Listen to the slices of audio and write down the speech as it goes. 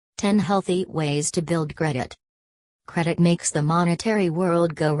10 Healthy Ways to Build Credit. Credit makes the monetary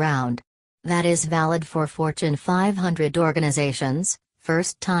world go round. That is valid for Fortune 500 organizations,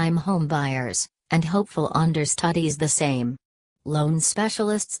 first-time homebuyers, and hopeful understudies the same. Loan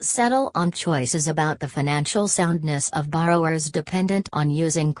specialists settle on choices about the financial soundness of borrowers dependent on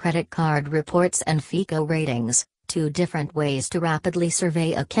using credit card reports and FICO ratings, two different ways to rapidly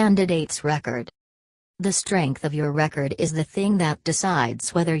survey a candidate's record. The strength of your record is the thing that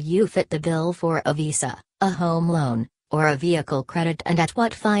decides whether you fit the bill for a visa, a home loan, or a vehicle credit, and at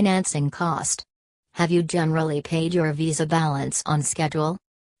what financing cost. Have you generally paid your visa balance on schedule?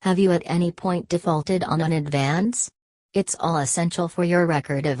 Have you at any point defaulted on an advance? It's all essential for your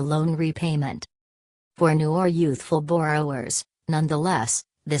record of loan repayment. For new or youthful borrowers, nonetheless,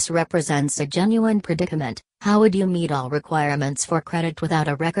 this represents a genuine predicament. How would you meet all requirements for credit without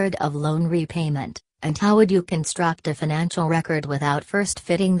a record of loan repayment? And how would you construct a financial record without first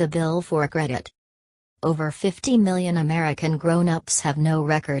fitting the bill for credit? Over 50 million American grown-ups have no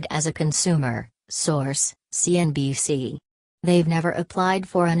record as a consumer, source, CNBC. They've never applied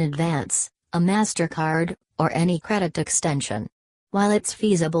for an advance, a MasterCard, or any credit extension. While it's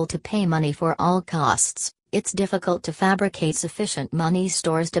feasible to pay money for all costs, it's difficult to fabricate sufficient money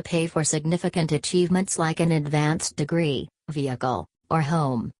stores to pay for significant achievements like an advanced degree, vehicle, or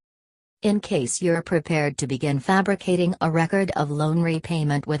home. In case you're prepared to begin fabricating a record of loan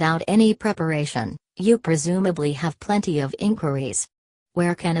repayment without any preparation, you presumably have plenty of inquiries.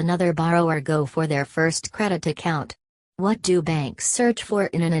 Where can another borrower go for their first credit account? What do banks search for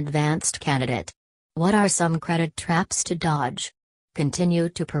in an advanced candidate? What are some credit traps to dodge? Continue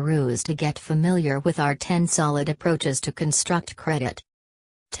to peruse to get familiar with our 10 solid approaches to construct credit.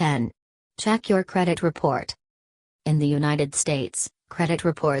 10. Check your credit report. In the United States, credit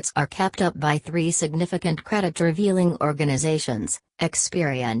reports are kept up by 3 significant credit-revealing organizations: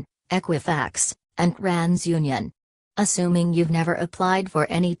 Experian, Equifax, and TransUnion. Assuming you've never applied for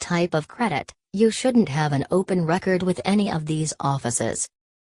any type of credit, you shouldn't have an open record with any of these offices.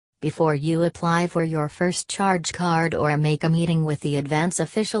 Before you apply for your first charge card or make a meeting with the advance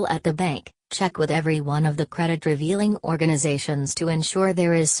official at the bank, check with every one of the credit-revealing organizations to ensure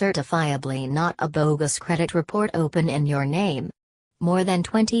there is certifiably not a bogus credit report open in your name. More than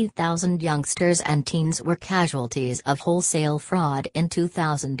 20,000 youngsters and teens were casualties of wholesale fraud in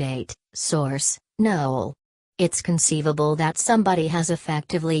 2008, source, Knoll. It's conceivable that somebody has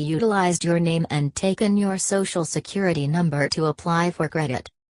effectively utilized your name and taken your social security number to apply for credit.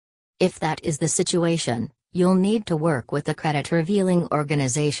 If that is the situation, you'll need to work with the credit-revealing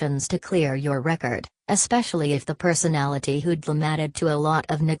organizations to clear your record, especially if the personality hoodlum added to a lot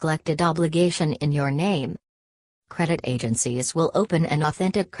of neglected obligation in your name. Credit agencies will open an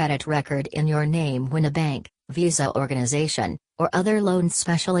authentic credit record in your name when a bank, visa organization, or other loan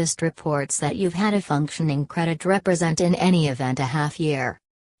specialist reports that you've had a functioning credit represent in any event a half year.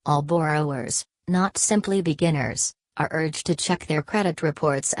 All borrowers, not simply beginners, are urged to check their credit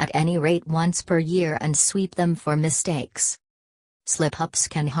reports at any rate once per year and sweep them for mistakes. Slip-ups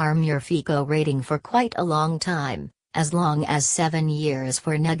can harm your FICO rating for quite a long time, as long as 7 years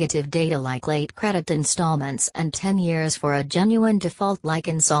for negative data like late credit installments and 10 years for a genuine default like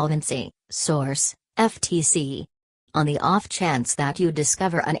insolvency, source, FTC. On the off chance that you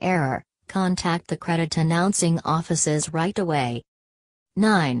discover an error, contact the credit announcing offices right away.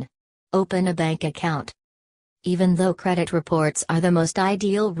 9. Open a bank account. Even though credit reports are the most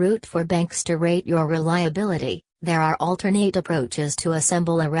ideal route for banks to rate your reliability, there are alternate approaches to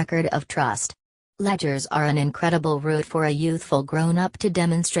assemble a record of trust. Ledgers are an incredible route for a youthful grown-up to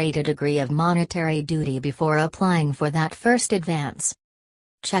demonstrate a degree of monetary duty before applying for that first advance.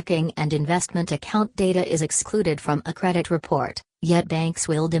 Checking and investment account data is excluded from a credit report, yet banks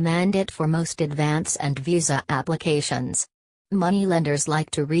will demand it for most advance and visa applications. Moneylenders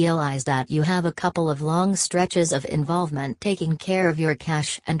like to realize that you have a couple of long stretches of involvement taking care of your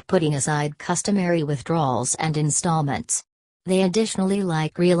cash and putting aside customary withdrawals and installments. They additionally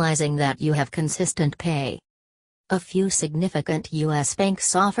like realizing that you have consistent pay. A few significant U.S.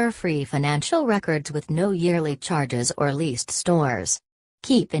 banks offer free financial records with no yearly charges or leased stores.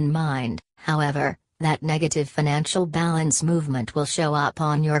 Keep in mind, however, that negative financial balance movement will show up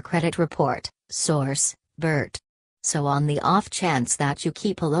on your credit report, source, BERT. So on the off chance that you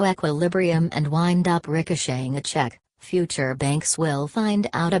keep a low equilibrium and wind up ricocheting a check, future banks will find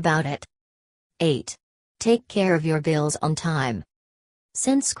out about it. 8. Take care of your bills on time.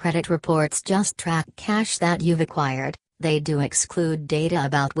 Since credit reports just track cash that you've acquired, they do exclude data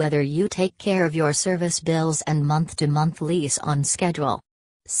about whether you take care of your service bills and month-to-month lease on schedule.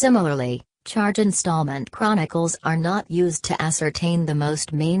 Similarly, Charge installment chronicles are not used to ascertain the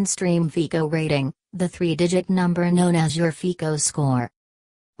most mainstream FICO rating, the three-digit number known as your FICO score.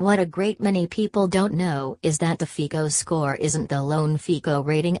 What a great many people don't know is that the FICO score isn't the lone FICO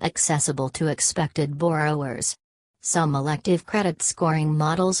rating accessible to expected borrowers. Some elective credit scoring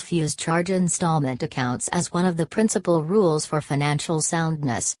models fuse charge installment accounts as one of the principal rules for financial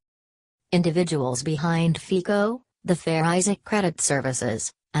soundness. Individuals behind FICO, the Fair Isaac Credit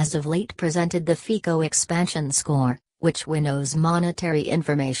Services, as of late presented the FICO Expansion Score, which winnows monetary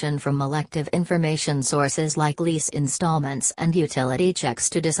information from elective information sources like lease installments and utility checks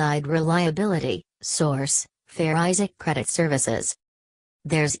to decide reliability. Source: Fair Isaac Credit Services.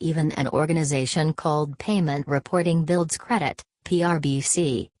 There's even an organization called Payment Reporting Builds Credit,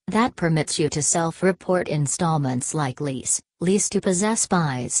 PRBC, that permits you to self-report installments like lease to possess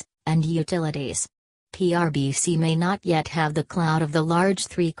buys, and utilities. PRBC may not yet have the clout of the large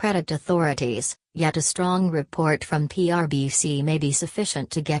three credit authorities, yet a strong report from PRBC may be sufficient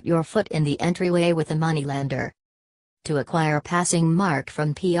to get your foot in the entryway with a moneylender. To acquire passing mark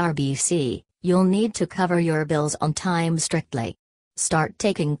from PRBC, you'll need to cover your bills on time strictly. Start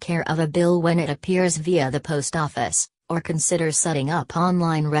taking care of a bill when it appears via the post office, or consider setting up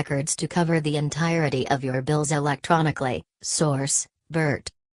online records to cover the entirety of your bills electronically. Source: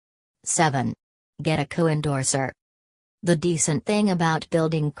 BERT. 7. Get a co-endorser. The decent thing about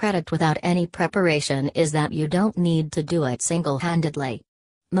building credit without any preparation is that you don't need to do it single-handedly.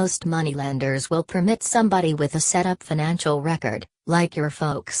 Most moneylenders will permit somebody with a set-up financial record, like your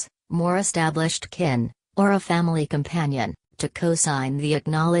folks, more established kin, or a family companion, to co-sign the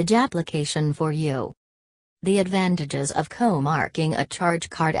Acknowledge application for you. The advantages of co-marking a charge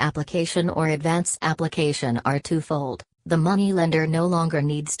card application or advance application are twofold. The moneylender no longer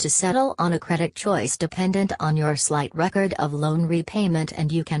needs to settle on a credit choice dependent on your slight record of loan repayment,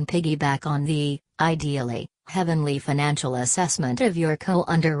 and you can piggyback on the, ideally, heavenly financial assessment of your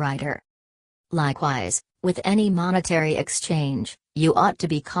co-underwriter. Likewise, with any monetary exchange, you ought to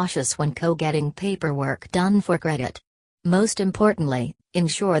be cautious when getting paperwork done for credit. Most importantly,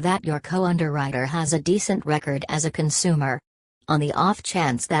 ensure that your co-underwriter has a decent record as a consumer. On the off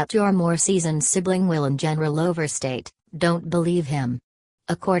chance that your more seasoned sibling will in general overstate, don't believe him.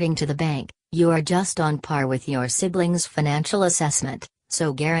 According to the bank, you are just on par with your sibling's financial assessment,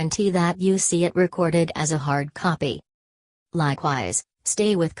 so guarantee that you see it recorded as a hard copy. Likewise,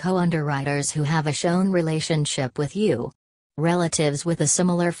 stay with co-underwriters who have a shown relationship with you. Relatives with a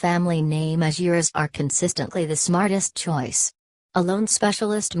similar family name as yours are consistently the smartest choice. A loan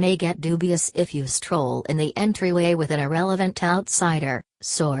specialist may get dubious if you stroll in the entryway with an irrelevant outsider.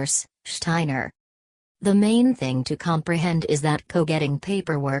 Source: Steiner. The main thing to comprehend is that getting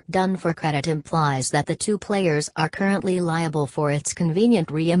paperwork done for credit implies that the two players are currently liable for its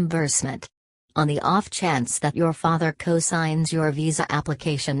convenient reimbursement. On the off chance that your father co-signs your visa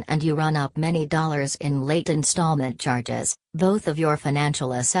application and you run up many dollars in late installment charges, both of your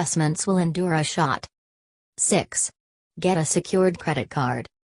financial assessments will endure a shot. 6. Get a secured credit card.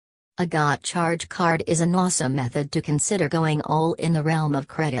 A GOT charge card is an awesome method to consider going all in the realm of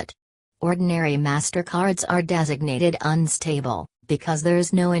credit. Ordinary MasterCards are designated unstable, because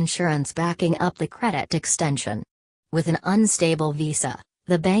there's no insurance backing up the credit extension. With an unstable Visa,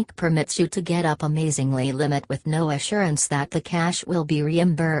 the bank permits you to get up amazingly limit with no assurance that the cash will be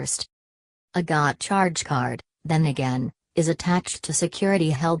reimbursed. A GOT charge card, then again, is attached to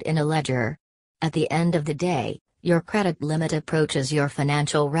security held in a ledger. At the end of the day, your credit limit approaches your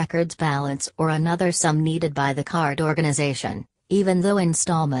financial records balance or another sum needed by the card organization, even though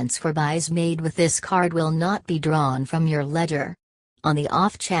installments for buys made with this card will not be drawn from your ledger. On the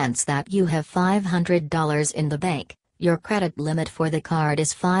off chance that you have $500 in the bank, your credit limit for the card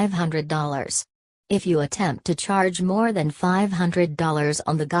is $500. If you attempt to charge more than $500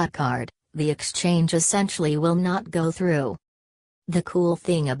 on the GOT card, the exchange essentially will not go through. The cool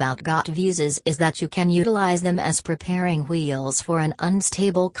thing about GOT visas is that you can utilize them as preparing wheels for an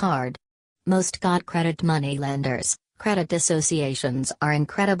unstable card. Most GOT credit money lenders, credit associations are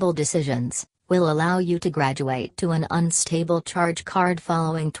incredible decisions, will allow you to graduate to an unstable charge card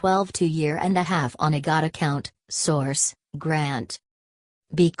following 12 to year and a half on a GOT account. Source: Grant.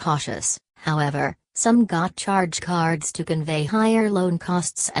 Be cautious, however, some GOT charge cards to convey higher loan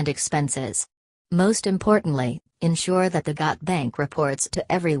costs and expenses. Most importantly, ensure that the GOT bank reports to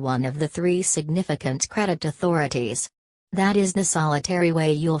every one of the three significant credit authorities. That is the solitary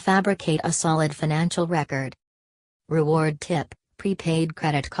way you'll fabricate a solid financial record. Reward tip: prepaid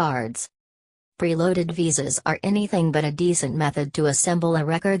credit cards. Preloaded visas are anything but a decent method to assemble a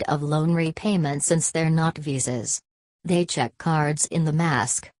record of loan repayment since they're not visas. They check cards in the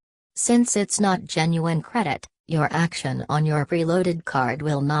mask. Since it's not genuine credit, your action on your preloaded card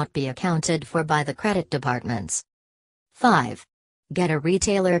will not be accounted for by the credit departments. 5. Get a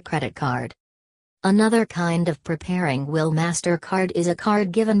retailer credit card. Another kind of preparing will MasterCard is a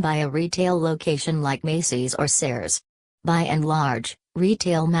card given by a retail location like Macy's or Sears. By and large,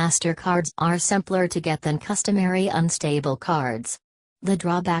 retail MasterCards are simpler to get than customary unstable cards. The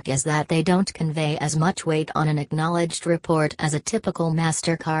drawback is that they don't convey as much weight on an acknowledged report as a typical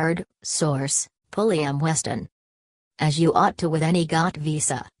MasterCard. Source: Pulliam Weston. As you ought to with any GOT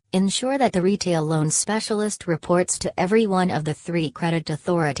Visa, ensure that the retail loan specialist reports to every one of the 3 credit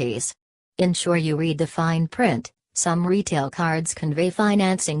authorities. Ensure you read the fine print. Some retail cards convey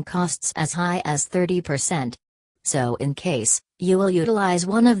financing costs as high as 30%. So in case you will utilize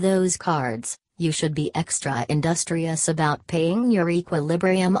one of those cards, you should be extra industrious about paying your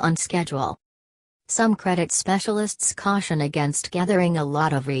equilibrium on schedule. Some credit specialists caution against gathering a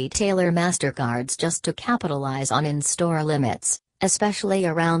lot of retailer MasterCards just to capitalize on in-store limits, especially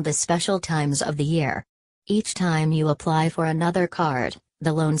around the special times of the year. Each time you apply for another card,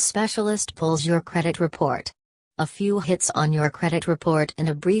 the loan specialist pulls your credit report. A few hits on your credit report in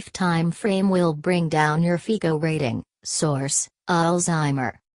a brief time frame will bring down your FICO rating. Source: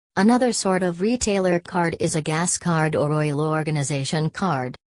 Alzheimer. Another sort of retailer card is a gas card or oil organization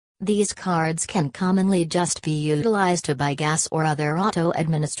card. These cards can commonly just be utilized to buy gas or other auto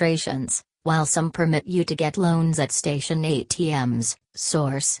administrations, while some permit you to get loans at station ATMs.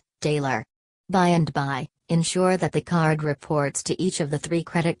 Source: Taylor. By and by, ensure that the card reports to each of the 3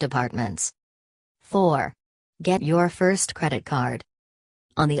 credit departments. 4. Get your first credit card.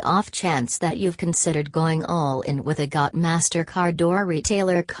 On the off chance that you've considered going all in with a GOT MasterCard or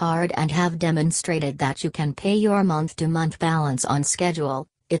retailer card and have demonstrated that you can pay your month-to-month balance on schedule,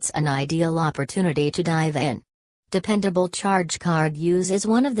 it's an ideal opportunity to dive in. Dependable charge card use is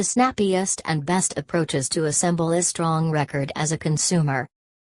one of the snappiest and best approaches to assemble a strong record as a consumer.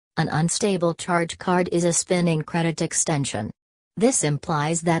 An unstable charge card is a spinning credit extension. This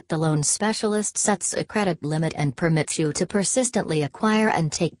implies that the loan specialist sets a credit limit and permits you to persistently acquire and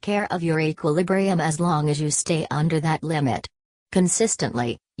take care of your equilibrium as long as you stay under that limit.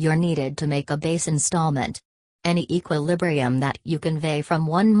 Consistently, you're needed to make a base installment. Any equilibrium that you convey from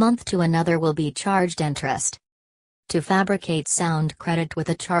one month to another will be charged interest. To fabricate sound credit with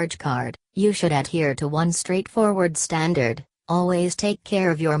a charge card, you should adhere to one straightforward standard: always take care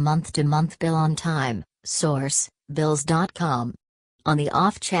of your month-to-month bill on time. Source: Bills.com. On the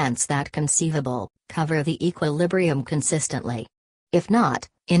off chance that conceivable, cover the equilibrium consistently. If not,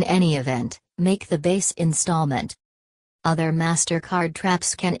 in any event, make the base installment. Other MasterCard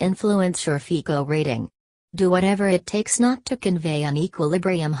traps can influence your FICO rating. Do whatever it takes not to convey an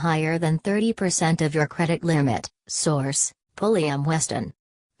equilibrium higher than 30% of your credit limit. Source: Pulliam Weston.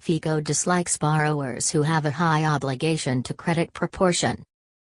 FICO dislikes borrowers who have a high obligation to credit proportion.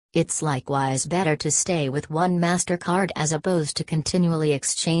 It's likewise better to stay with one MasterCard as opposed to continually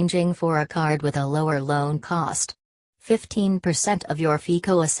exchanging for a card with a lower loan cost. 15% of your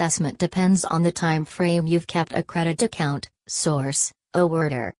FICO assessment depends on the time frame you've kept a credit account. Source: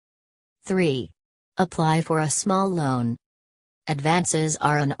 Owerter. 3. Apply for a small loan. Advances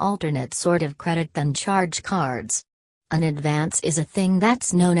are an alternate sort of credit than charge cards. An advance is a thing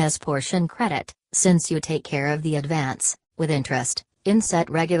that's known as portion credit, since you take care of the advance, with interest, in set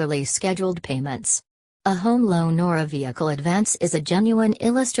regularly scheduled payments. A home loan or a vehicle advance is a genuine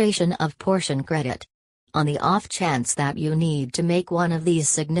illustration of portion credit. On the off chance that you need to make one of these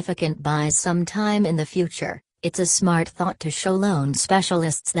significant buys sometime in the future, it's a smart thought to show loan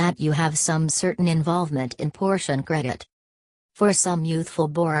specialists that you have some certain involvement in portion credit. For some youthful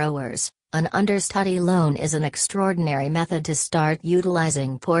borrowers, an understudy loan is an extraordinary method to start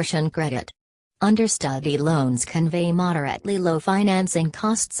utilizing portion credit. Understudy loans convey moderately low financing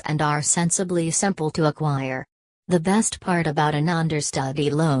costs and are sensibly simple to acquire. The best part about an understudy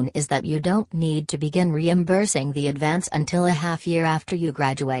loan is that you don't need to begin reimbursing the advance until a half year after you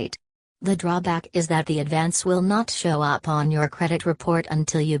graduate. The drawback is that the advance will not show up on your credit report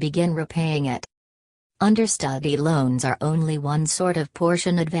until you begin repaying it. Understudy loans are only one sort of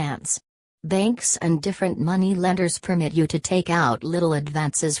portion advance. Banks and different money lenders permit you to take out little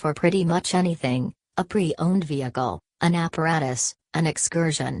advances for pretty much anything: a pre-owned vehicle, an apparatus, an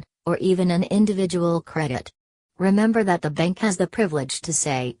excursion, or even an individual credit. Remember that the bank has the privilege to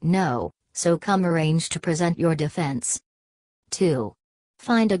say no, so come arranged to present your defense. 2.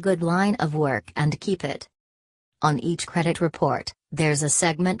 Find a good line of work and keep it. On each credit report, there's a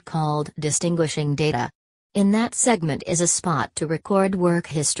segment called Distinguishing Data. In that segment is a spot to record work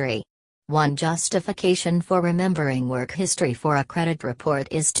history. One justification for remembering work history for a credit report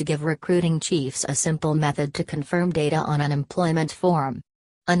is to give recruiting chiefs a simple method to confirm data on an employment form.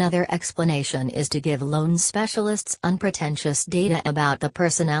 Another explanation is to give loan specialists unpretentious data about the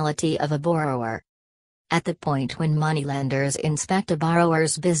personality of a borrower. At the point when moneylenders inspect a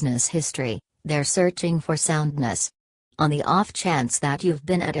borrower's business history, they're searching for soundness. On the off chance that you've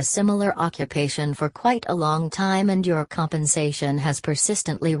been at a similar occupation for quite a long time and your compensation has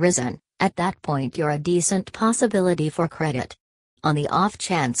persistently risen, at that point you're a decent possibility for credit. On the off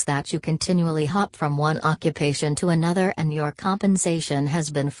chance that you continually hop from one occupation to another and your compensation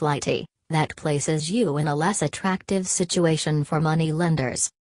has been flighty, that places you in a less attractive situation for money lenders.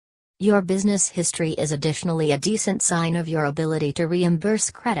 Your business history is additionally a decent sign of your ability to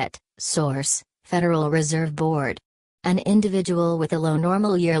reimburse credit. Source: Federal Reserve Board. An individual with a low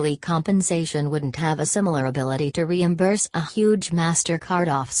normal yearly compensation wouldn't have a similar ability to reimburse a huge MasterCard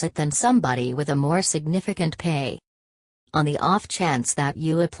offset than somebody with a more significant pay. On the off chance that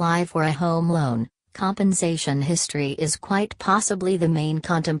you apply for a home loan, compensation history is quite possibly the main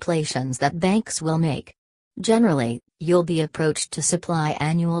contemplations that banks will make. Generally, you'll be approached to supply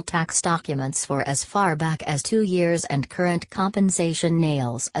annual tax documents for as far back as 2 years and current compensation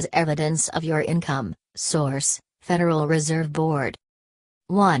nails as evidence of your income. Source: Federal Reserve Board.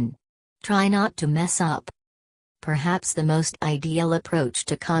 1. Try not to mess up. Perhaps the most ideal approach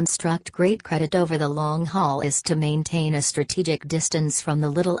to construct great credit over the long haul is to maintain a strategic distance from the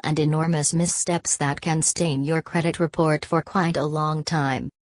little and enormous missteps that can stain your credit report for quite a long time.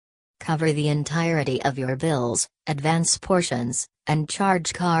 Cover the entirety of your bills, advance portions, and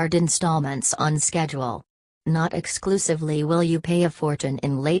charge card installments on schedule. Not exclusively will you pay a fortune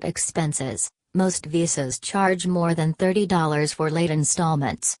in late expenses. Most Visas charge more than $30 for late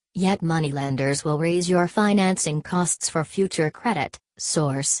installments, yet moneylenders will raise your financing costs for future credit.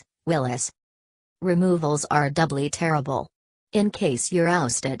 Source: Willis. Removals are doubly terrible. In case you're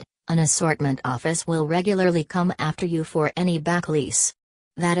ousted, an assortment office will regularly come after you for any back lease.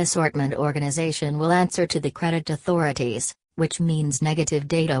 That assortment organization will answer to the credit authorities, which means negative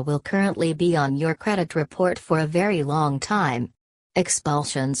data will currently be on your credit report for a very long time.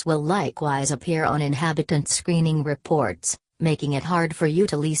 Expulsions will likewise appear on inhabitant screening reports, making it hard for you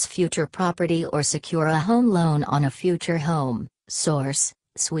to lease future property or secure a home loan on a future home. Source: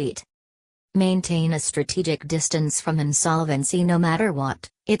 Sweet. Maintain a strategic distance from insolvency no matter what.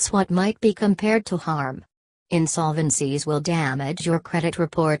 It's what might be compared to harm. Insolvencies will damage your credit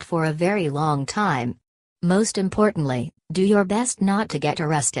report for a very long time. Most importantly, do your best not to get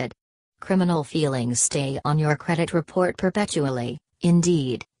arrested. Criminal feelings stay on your credit report perpetually,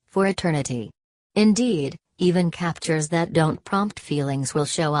 indeed, for eternity. Indeed, even captures that don't prompt feelings will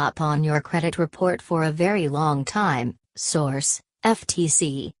show up on your credit report for a very long time. Source: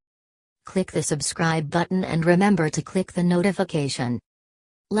 FTC. Click the subscribe button and remember to click the notification.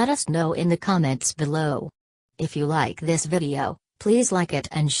 Let us know in the comments below. If you like this video, please like it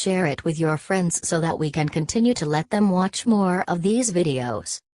and share it with your friends so that we can continue to let them watch more of these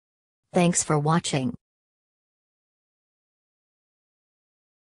videos. Thanks for watching.